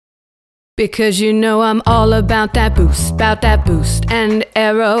Because you know I'm all about that boost, and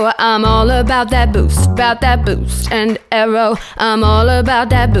Aero. I'm all about that boost, and Aero. I'm all about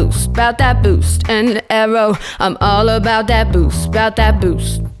that boost, and Aero. I'm all about that boost.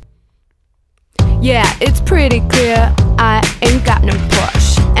 Yeah, it's pretty clear I ain't got no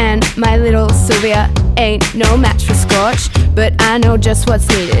Porsche, and my little Sylvia ain't no match for Scorch. But I know just what's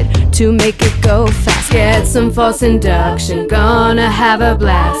needed to make it go fast. Get some false induction, gonna have a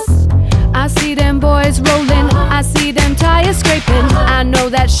blast. I see them boys rolling, I see them tires scraping. I know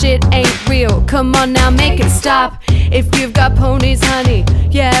that shit ain't real, come on now make it stop. If you've got ponies, honey,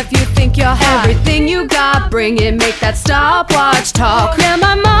 yeah, if you think you're hot, everything you got, bring it, make that stopwatch talk. Yeah,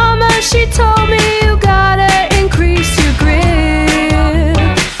 my mama, she told me you gotta increase your grip.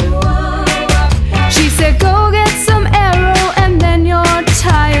 She said go get some Aero and then your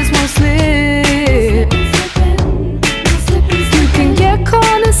tires won't slip. You can get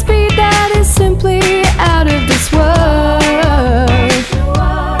corner speed that is simply out of this world.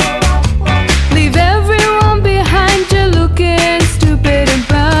 Leave everyone behind you looking stupid and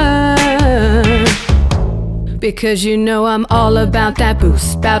burned. Because you know I'm all about that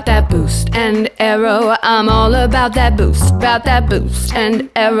boost, and Aero. I'm all about that boost, and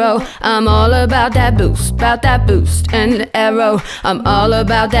Aero. I'm all about that boost, and Aero. I'm all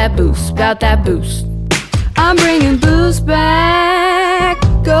about that boost. I'm bringing boost back.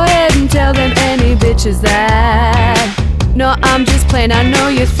 Go ahead and tell them any bitches that. No, I'm just playing, I know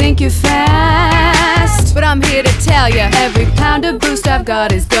you think you're fast, but I'm here to tell you, every pound of boost I've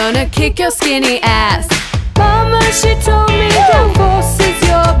got is gonna kick your skinny ass. Mama, she told me that force is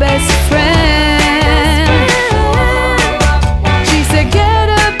your best friend. She said get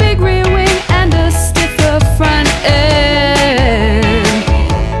a big rear wing and a stiffer front end.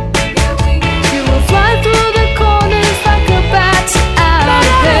 You will fly through the corners like a bat out of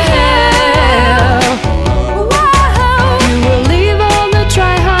hell. You will leave all the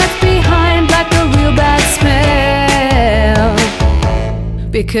tryhards behind like a real bad smell.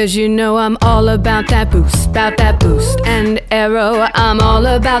 Because you know I'm all about that boost, and Aero. I'm all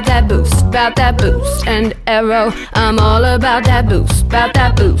about that boost, and Aero. I'm all about that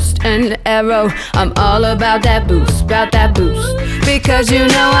boost, and Aero. I'm all about that boost. Because you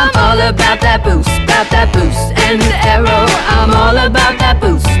know I'm all about that boost, and Aero. I'm all about that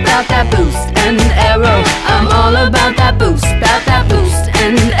boost, and Aero. I'm all about that boost,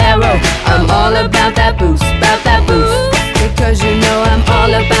 and Aero. I'm all about that boost, Because you know I'm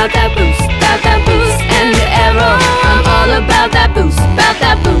all about that boost, and Aero. I'm all about that boost,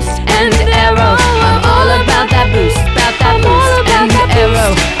 and Aero. I'm all about that boost, and Aero.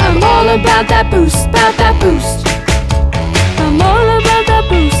 I'm all about that boost,